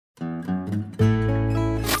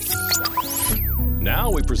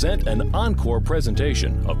Now we present an encore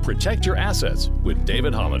presentation of Protect Your Assets with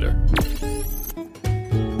David Hollander.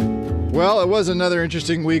 Well, it was another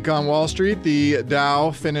interesting week on Wall Street. The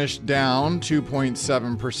Dow finished down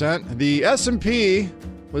 2.7%. The S&P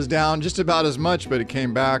was down just about as much, but it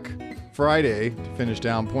came back Friday to finish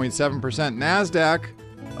down 0.7%. NASDAQ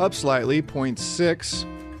up slightly,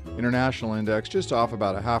 0.6%. International index just off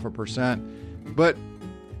about 0.5%. But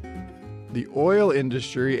the oil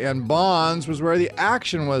industry and bonds was where the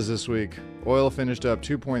action was this week. Oil finished up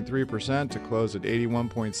 2.3% to close at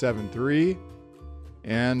 81.73,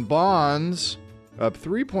 and bonds up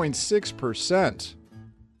 3.6%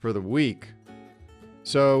 for the week.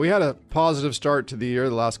 So we had a positive start to the year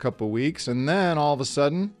the last couple of weeks, and then all of a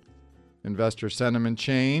sudden, investor sentiment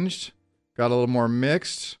changed, got a little more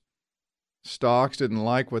mixed. Stocks didn't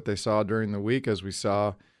like what they saw during the week as we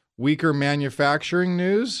saw weaker manufacturing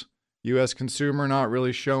news. U.S. consumer not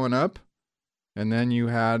really showing up. And then you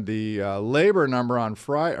had the labor number on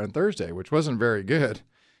Thursday, which wasn't very good.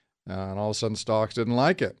 And all of a sudden, stocks didn't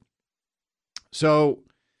like it. So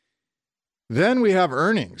then we have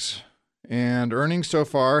earnings. And earnings so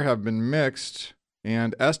far have been mixed.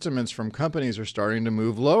 And estimates from companies are starting to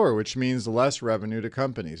move lower, which means less revenue to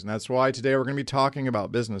companies. And that's why today we're going to be talking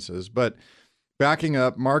about businesses. But backing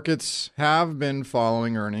up, markets have been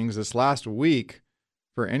following earnings this last week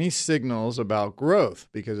for any signals about growth,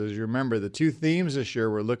 because as you remember, the two themes this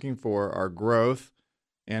year we're looking for are growth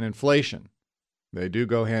and inflation. They do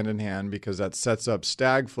go hand in hand because that sets up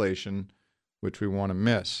stagflation, which we want to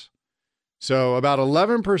miss. So about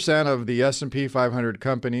 11% of the S&P 500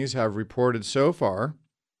 companies have reported so far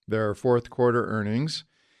their fourth quarter earnings,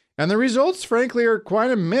 and the results, frankly, are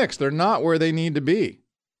quite a mix. They're not where they need to be.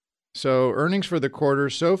 So earnings for the quarter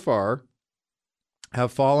so far have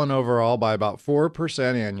fallen overall by about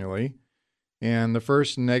 4% annually, and the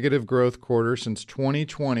first negative growth quarter since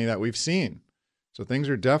 2020 that we've seen. So things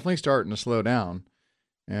are definitely starting to slow down.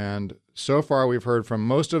 And so far we've heard from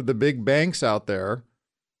most of the big banks out there,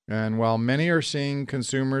 and while many are seeing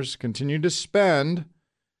consumers continue to spend,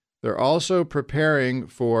 they're also preparing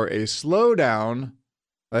for a slowdown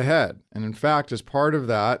ahead. And in fact, as part of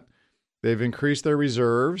that, they've increased their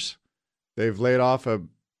reserves. They've laid off a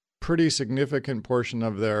pretty significant portion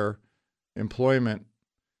of their employment.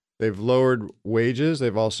 They've lowered wages.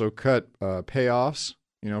 They've also cut payoffs,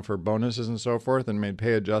 for bonuses and so forth, and made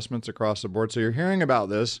pay adjustments across the board. So you're hearing about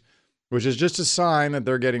this, which is just a sign that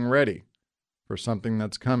they're getting ready for something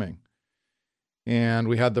that's coming. And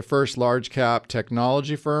we had the first large cap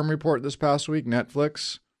technology firm report this past week,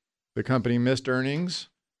 Netflix. The company missed earnings,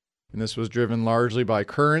 and this was driven largely by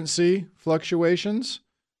currency fluctuations.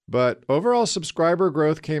 But overall subscriber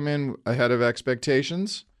growth came in ahead of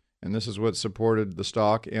expectations, and this is what supported the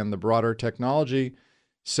stock and the broader technology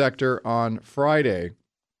sector on Friday.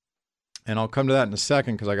 And I'll come to that in a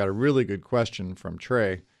second because I got a really good question from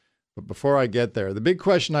Trey. But before I get there, the big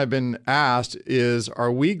question I've been asked is,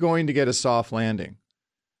 are we going to get a soft landing?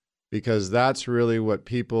 Because that's really what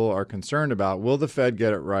people are concerned about. Will the Fed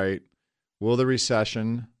get it right? Will the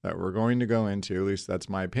recession that we're going to go into, at least that's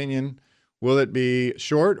my opinion, will it be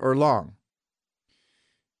short or long?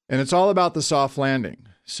 And it's all about the soft landing.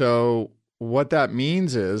 So what that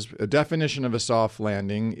means is, a definition of a soft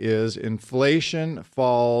landing is inflation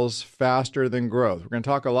falls faster than growth. We're going to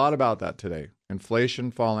talk a lot about that today. Inflation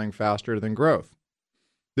falling faster than growth.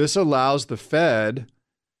 This allows the Fed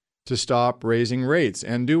to stop raising rates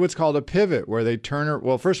and do what's called a pivot, where they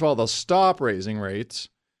first of all, they'll stop raising rates,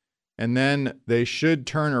 and then they should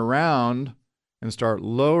turn around and start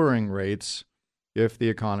lowering rates if the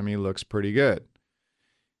economy looks pretty good.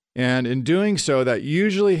 And in doing so, that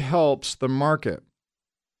usually helps the market.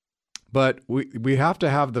 But we have to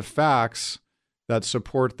have the facts that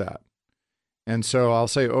support that. And so I'll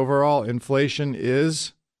say overall, inflation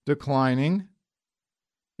is declining.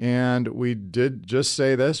 And we did just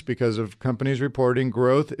say this because of companies reporting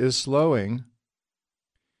growth is slowing.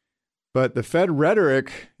 But the Fed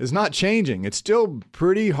rhetoric is not changing. It's still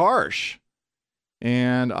pretty harsh.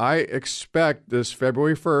 And I expect this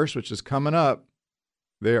February 1st, which is coming up,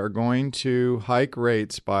 they are going to hike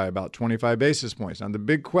rates by about 25 basis points. Now, the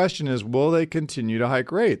big question is, will they continue to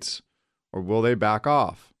hike rates or will they back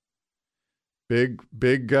off? Big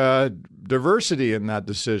diversity in that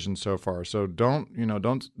decision so far. So don't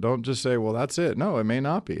just say, well, that's it. No, it may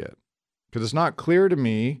not be it. Because it's not clear to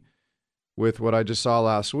me with what I just saw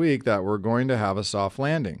last week that we're going to have a soft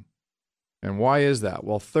landing. And why is that?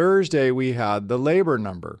 Well, Thursday we had the labor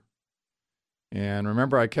number. And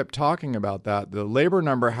remember, I kept talking about that. The labor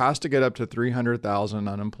number has to get up to 300,000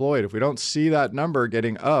 unemployed. If we don't see that number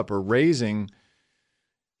getting up or raising,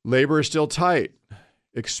 labor is still tight.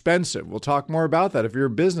 expensive. We'll talk more about that. If you're a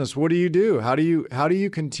business, what do you do? How do you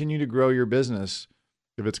continue to grow your business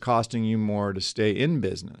if it's costing you more to stay in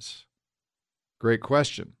business? Great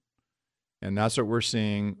question. And that's what we're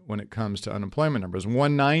seeing when it comes to unemployment numbers.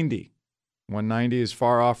 190. 190 is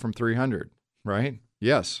far off from 300, right?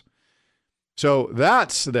 Yes. So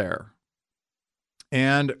that's there.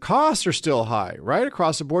 And costs are still high, right?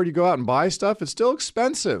 Across the board, you go out and buy stuff, it's still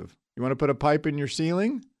expensive. You want to put a pipe in your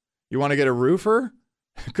ceiling? You want to get a roofer?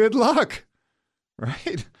 Good luck,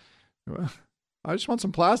 right? Well, I just want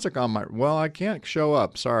some plastic on my... Well, I can't show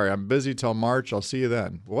up. Sorry, I'm busy till March. I'll see you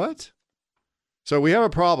then. What? So we have a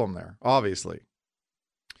problem there, obviously.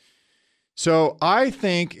 So I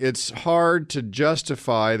think it's hard to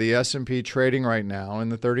justify the S&P trading right now in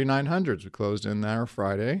the 3,900s. We closed in there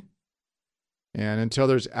Friday. And until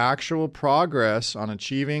there's actual progress on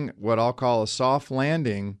achieving what I'll call a soft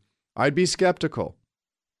landing, I'd be skeptical.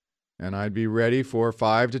 And I'd be ready for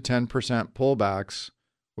 5 to 10% pullbacks,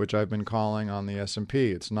 which I've been calling on the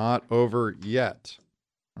S&P. It's not over yet.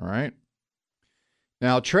 All right.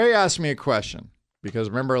 Now, Trey asked me a question because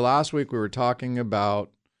remember last week we were talking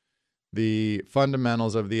about the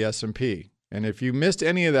fundamentals of the S&P. And if you missed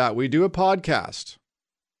any of that, we do a podcast.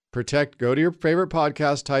 Go to your favorite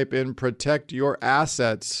podcast, type in Protect Your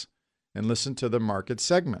Assets, and listen to the market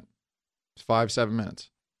segment. It's 5-7 minutes.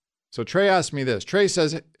 So Trey asked me this. Trey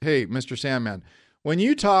says, hey, Mr. Sandman, when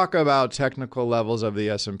you talk about technical levels of the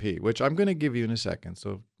S&P, which I'm going to give you in a second,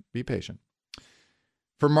 so be patient.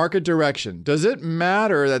 For market direction, does it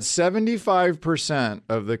matter that 75%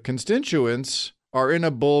 of the constituents are in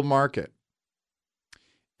a bull market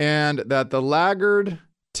and that the laggard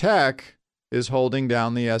tech is holding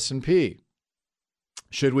down the S&P?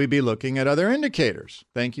 Should we be looking at other indicators?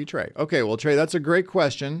 Thank you, Trey. Okay, well, Trey, that's a great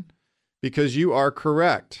question because you are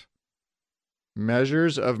correct.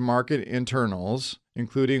 Measures of market internals,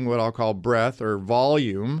 including what I'll call breadth or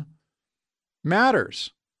volume,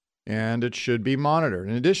 matters, and it should be monitored.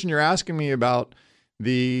 In addition, you're asking me about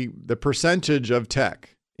the percentage of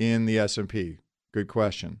tech in the S&P. Good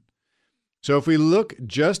question. So if we look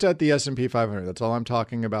just at the S&P 500, that's all I'm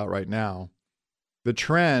talking about right now, the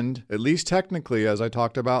trend, at least technically, as I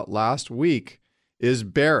talked about last week, is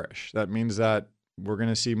bearish. That means that we're going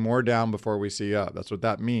to see more down before we see up. That's what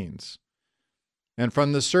that means. And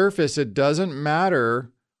from the surface, it doesn't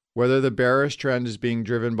matter whether the bearish trend is being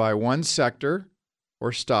driven by one sector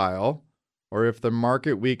or style, or if the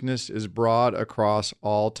market weakness is broad across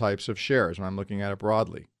all types of shares when I'm looking at it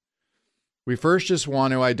broadly. We first just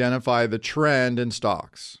want to identify the trend in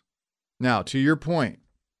stocks. Now, to your point,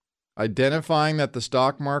 identifying that the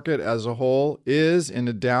stock market as a whole is in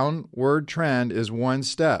a downward trend is one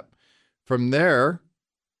step. From there,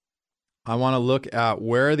 I want to look at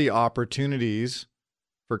where the opportunities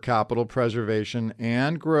for capital preservation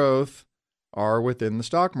and growth are within the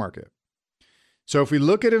stock market. So if we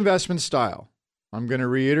look at investment style, I'm going to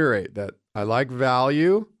reiterate that I like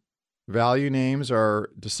value. Value names are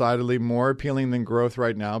decidedly more appealing than growth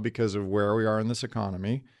right now because of where we are in this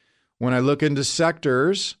economy. When I look into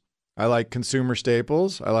sectors, I like consumer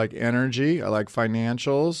staples, I like energy, I like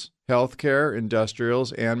financials, healthcare,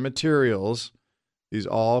 industrials, and materials. These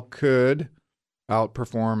all could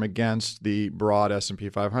outperform against the broad S&P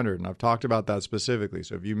 500. And I've talked about that specifically.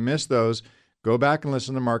 So if you missed those, go back and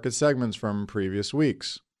listen to market segments from previous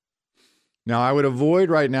weeks. Now, I would avoid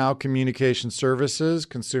right now communication services,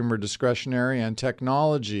 consumer discretionary, and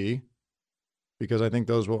technology because I think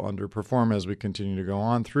those will underperform as we continue to go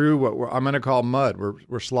on through what I'm going to call mud.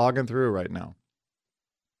 We're slogging through right now.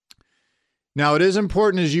 Now, it is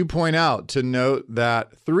important, as you point out, to note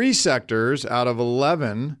that 3 sectors out of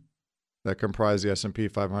 11 that comprise the S&P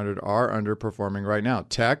 500 are underperforming right now.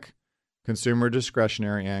 Tech, consumer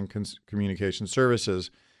discretionary, and communication services.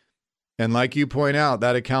 And like you point out,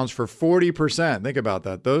 that accounts for 40%. Think about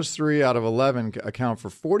that. Those 3 out of 11 account for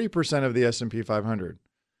 40% of the S&P 500,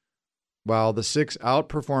 while the 6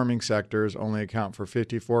 outperforming sectors only account for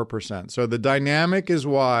 54%. So the dynamic is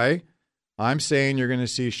why I'm saying you're going to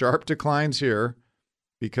see sharp declines here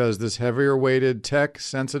because this heavier weighted tech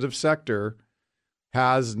sensitive sector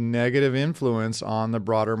has negative influence on the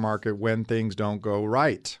broader market when things don't go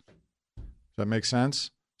right. Does that make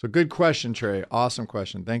sense? So good question, Trey. Awesome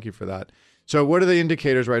question. Thank you for that. So what are the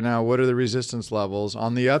indicators right now? What are the resistance levels?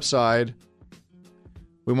 On the upside,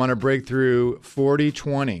 we want to break through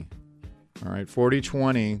 40-20. All right,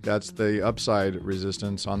 40-20, that's the upside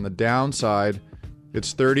resistance. On the downside,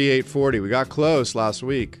 it's 38.40. We got close last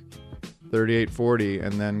week, 38.40,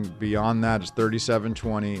 and then beyond that, it's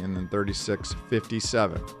 37.20 and then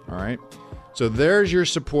 36.57. All right, so there's your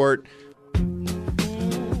support.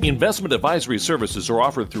 Investment advisory services are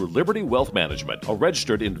offered through Liberty Wealth Management, a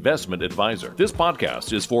registered investment advisor. This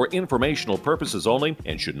podcast is for informational purposes only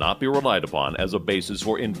and should not be relied upon as a basis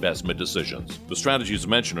for investment decisions. The strategies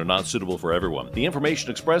mentioned are not suitable for everyone. The information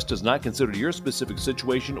expressed does not consider your specific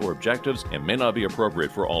situation or objectives and may not be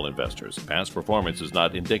appropriate for all investors. Past performance is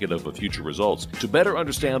not indicative of future results. To better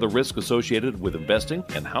understand the risk associated with investing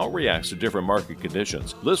and how it reacts to different market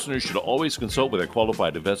conditions, listeners should always consult with their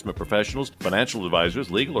qualified investment professionals, financial advisors,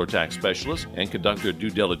 legal or tax specialists, and conduct their due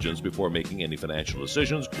diligence before making any financial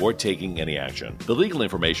decisions or taking any action. The legal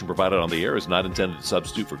information provided on the air is not intended to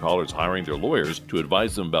substitute for callers hiring their lawyers to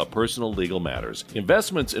advise them about personal legal matters.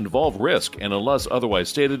 Investments involve risk and, unless otherwise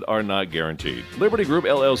stated, are not guaranteed. Liberty Group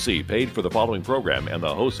LLC paid for the following program, and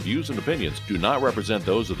the host's views and opinions do not represent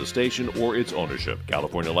those of the station or its ownership.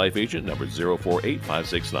 California Life Agent number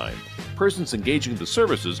 048569. Persons engaging the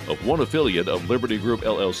services of one affiliate of Liberty Group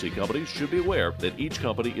LLC companies should be aware that each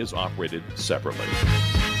company is operated separately.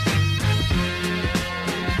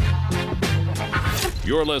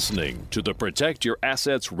 You're listening to the Protect Your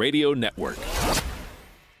Assets Radio Network.